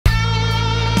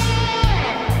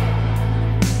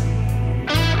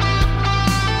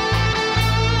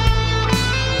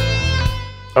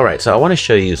All right, so I want to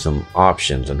show you some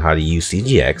options on how to use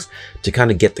CGX to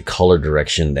kind of get the color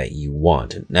direction that you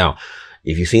want. Now,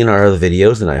 if you've seen our other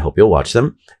videos, and I hope you'll watch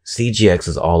them, CGX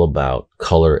is all about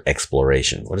color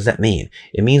exploration. What does that mean?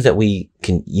 It means that you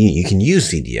can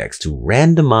use CGX to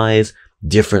randomize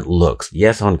different looks,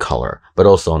 yes, on color, but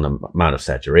also on the amount of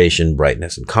saturation,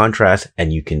 brightness, and contrast,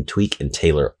 and you can tweak and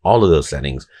tailor all of those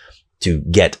settings to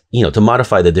get, to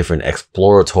modify the different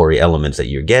exploratory elements that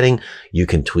you're getting. You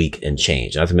can tweak and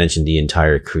change. Not to mention the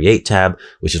entire Create tab,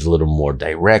 which is a little more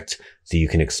direct, so you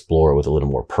can explore with a little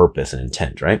more purpose and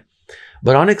intent, right?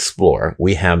 But on Explore,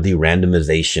 we have the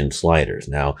randomization sliders.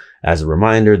 Now, as a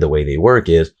reminder, the way they work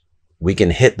is we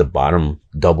can hit the bottom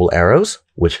double arrows,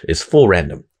 which is full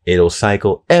random. It'll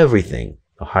cycle everything,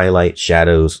 the highlight,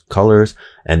 shadows, colors,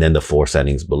 and then the 4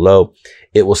 settings below.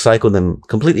 It will cycle them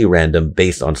completely random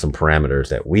based on some parameters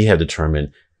that we have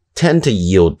determined tend to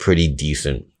yield pretty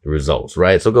decent results,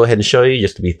 right? So go ahead and show you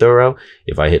just to be thorough.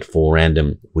 If I hit full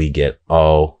random, we get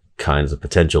all kinds of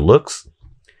potential looks.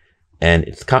 And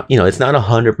it's, it's not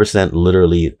 100%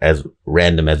 literally as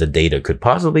random as the data could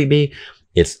possibly be.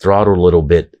 It's throttled a little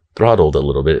bit,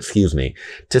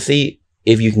 to see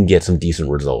if you can get some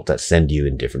decent results that send you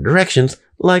in different directions,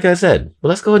 like I said. But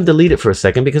let's go ahead and delete it for a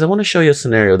second because I want to show you a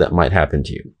scenario that might happen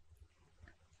to you.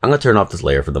 I'm going to turn off this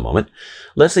layer for the moment.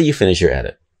 Let's say you finish your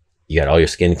edit. You got all your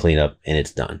skin cleanup and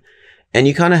it's done. And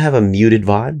you kind of have a muted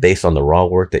vibe based on the raw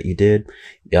work that you did.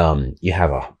 You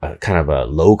have a kind of a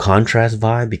low contrast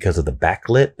vibe because of the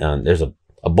backlit. There's a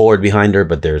board behind her,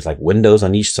 but there's like windows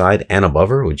on each side and above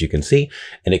her, which you can see,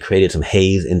 and it created some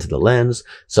haze into the lens.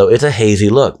 So it's a hazy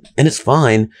look and it's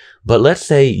fine. But let's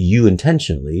say you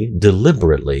intentionally,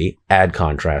 deliberately add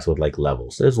contrast with like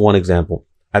levels. There's one example.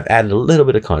 I've added a little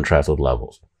bit of contrast with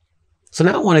levels. So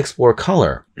now I want to explore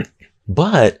color,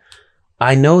 but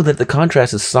I know that the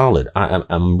contrast is solid.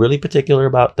 I'm really particular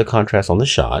about the contrast on the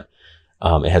shot.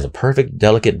 It has a perfect,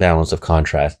 delicate balance of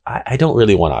contrast. I don't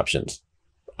really want options.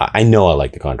 I know I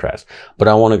like the contrast, but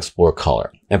I want to explore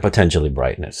color and potentially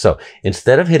brightness. So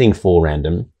instead of hitting full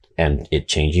random and it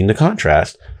changing the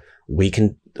contrast, we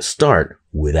can start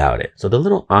without it. So the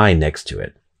little eye next to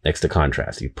it, next to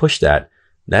contrast, you push that,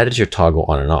 that is your toggle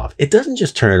on and off. It doesn't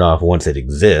just turn it off once it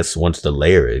exists, once the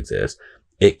layer exists,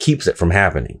 it keeps it from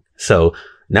happening. So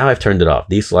now I've turned it off.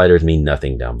 These sliders mean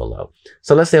nothing down below.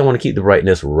 So let's say I want to keep the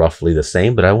brightness roughly the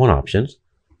same, but I want options.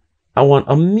 I want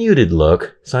a muted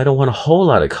look, so I don't want a whole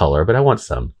lot of color, but I want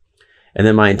some. And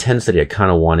then my intensity, I kind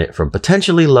of want it from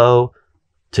potentially low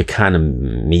to kind of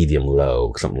medium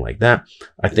low, something like that.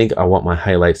 I think I want my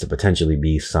highlights to potentially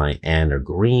be cyan or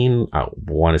green. I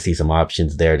want to see some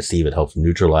options there to see if it helps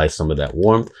neutralize some of that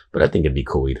warmth, but I think it'd be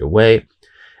cool either way.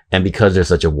 And because there's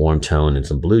such a warm tone and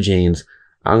some blue jeans,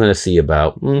 I'm going to see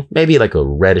about maybe like a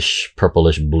reddish,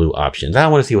 purplish blue options. I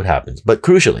want to see what happens. But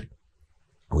crucially,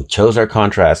 we chose our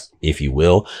contrast, if you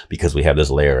will, because we have this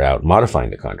layer out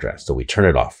modifying the contrast. So we turn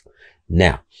it off.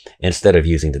 Now, instead of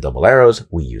using the double arrows,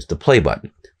 we use the play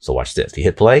button. So watch this. You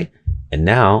hit play, and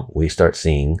now we start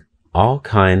seeing all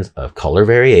kinds of color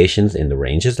variations in the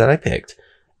ranges that I picked,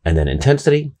 and then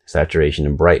intensity, saturation,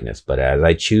 and brightness. But as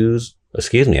I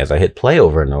as I hit play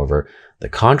over and over, the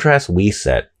contrast we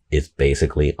set is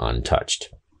basically untouched.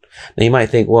 Now you might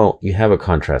think, well, you have a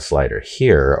contrast slider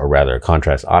here, or rather a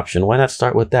contrast option. Why not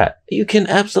start with that? You can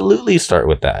absolutely start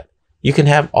with that. You can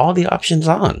have all the options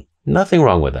on. Nothing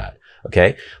wrong with that.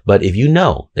 Okay. But if you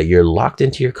know that you're locked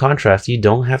into your contrast, you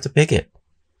don't have to pick it,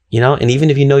 and even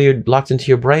if you know you're locked into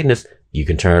your brightness, you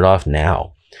can turn it off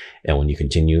now. And when you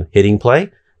continue hitting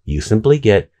play, you simply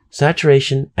get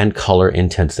saturation and color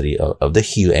intensity of the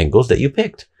hue angles that you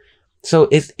picked. So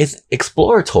it's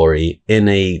exploratory in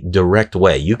a direct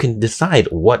way. You can decide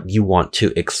what you want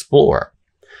to explore.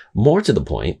 More to the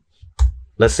point,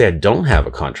 let's say I don't have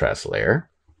a contrast layer.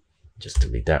 Just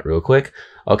delete that real quick.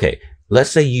 Okay, let's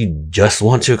say you just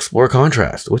want to explore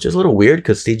contrast, which is a little weird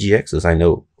because CGX is, I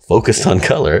know, focused on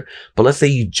color. But let's say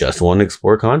you just want to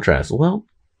explore contrast. Well,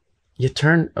 you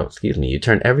turn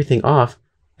everything off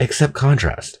except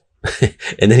contrast.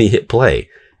 And then you hit play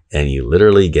and you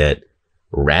literally get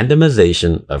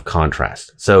randomization of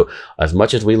contrast. So as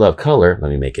much as we love color,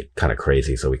 let me make it kind of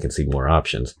crazy so we can see more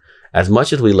options. As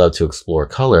much as we love to explore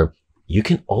color, you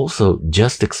can also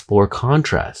just explore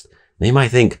contrast. Now you might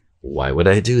think, why would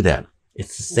I do that?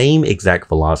 It's the same exact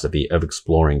philosophy of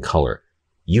exploring color.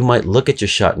 You might look at your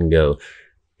shot and go,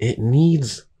 it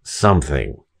needs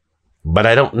something, but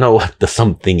I don't know what the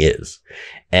something is.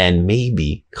 And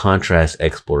maybe contrast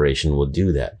exploration will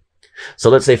do that. So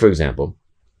let's say, for example,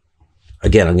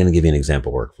 Again, I'm going to give you an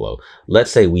example workflow.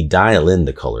 Let's say we dial in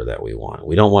the color that we want.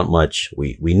 We don't want much.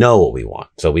 We know what we want.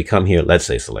 So we come here, let's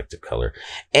say selective color,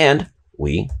 and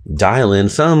we dial in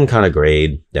some kind of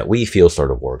grade that we feel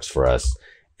sort of works for us,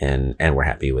 and we're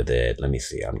happy with it. Let me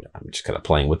see. I'm just kind of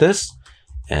playing with this.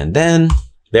 And then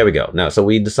there we go. Now, so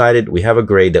we decided we have a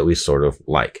grade that we sort of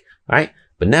like, all right?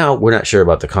 But now we're not sure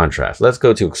about the contrast. Let's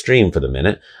go to extreme for the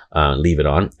minute, leave it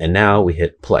on. And now we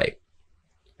hit play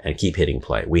and keep hitting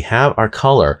play. We have our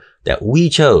color that we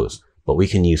chose, but we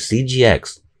can use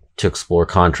CGX to explore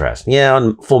contrast. Yeah,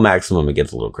 on full maximum, it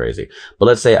gets a little crazy. But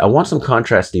let's say I want some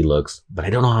contrasty looks, but I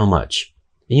don't know how much.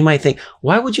 And you might think,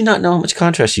 why would you not know how much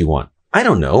contrast you want? I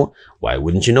don't know. Why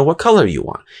wouldn't you know what color you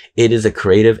want? It is a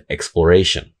creative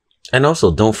exploration. And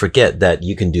also don't forget that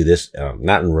you can do this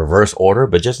not in reverse order,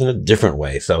 but just in a different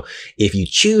way. So if you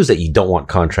choose that you don't want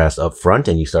contrast up front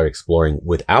and you start exploring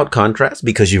without contrast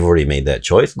because you've already made that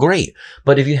choice, great.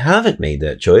 But if you haven't made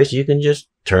that choice, you can just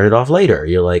turn it off later.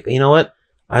 You're like, you know what?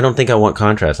 I don't think I want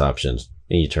contrast options.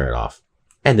 And you turn it off.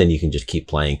 And then you can just keep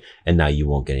playing. And now you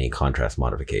won't get any contrast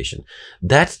modification.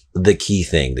 That's the key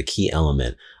thing, the key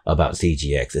element about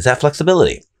CGX is that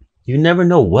flexibility. You never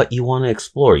know what you want to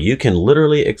explore. You can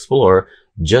literally explore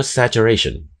just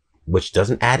saturation, which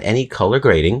doesn't add any color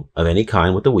grading of any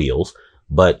kind with the wheels,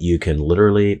 but you can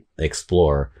literally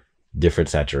explore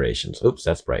different saturations. Oops,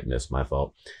 that's brightness, my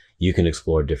fault. You can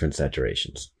explore different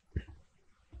saturations.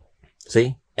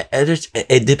 See,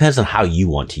 it depends on how you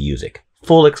want to use it.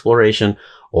 Full exploration,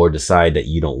 or decide that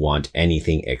you don't want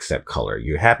anything except color.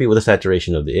 You're happy with the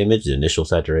saturation of the image, the initial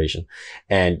saturation,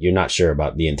 and you're not sure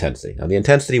about the intensity. Now, the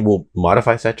intensity will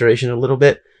modify saturation a little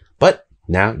bit, but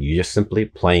now you're just simply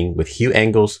playing with hue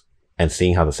angles and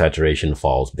seeing how the saturation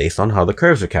falls based on how the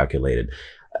curves are calculated.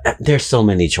 There's so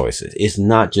many choices. It's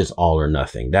not just all or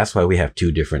nothing. That's why we have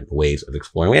two different ways of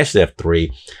exploring. We actually have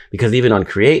three, because even on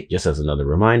create, just as another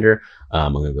reminder,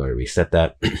 I'm going to go ahead and reset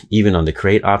that. Even on the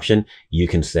create option, you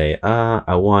can say,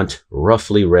 I want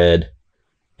roughly red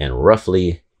and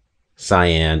roughly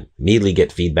cyan. Immediately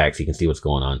get feedback so you can see what's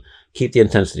going on. Keep the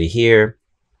intensity here,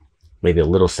 maybe a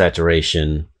little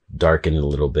saturation, darken it a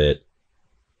little bit.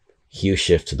 Hue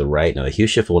shift to the right. Now the hue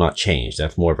shift will not change.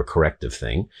 That's more of a corrective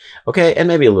thing. Okay, and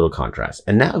maybe a little contrast.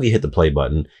 And now if you hit the play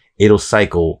button, it'll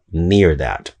cycle near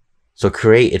that. So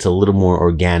create, it's a little more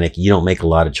organic. You don't make a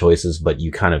lot of choices, but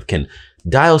you kind of can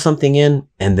dial something in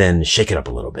and then shake it up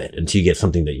a little bit until you get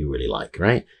something that you really like,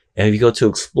 right? And if you go to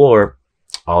explore,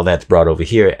 all that's brought over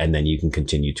here, and then you can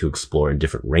continue to explore in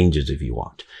different ranges if you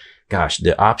want. Gosh,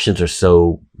 the options are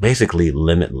so basically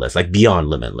limitless, like beyond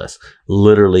limitless,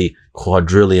 literally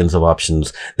quadrillions of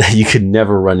options that you could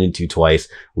never run into twice.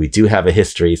 We do have a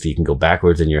history, so you can go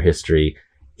backwards in your history.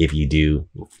 If you do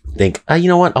think, you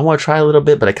know what, I want to try a little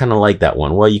bit, but I kind of like that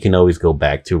one. Well, you can always go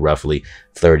back to roughly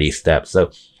 30 steps.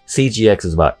 So CGX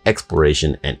is about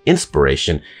exploration and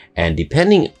inspiration. And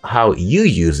depending how you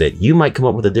use it, you might come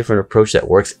up with a different approach that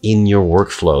works in your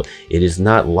workflow. It is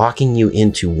not locking you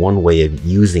into one way of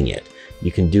using it.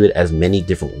 You can do it as many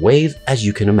different ways as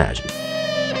you can imagine.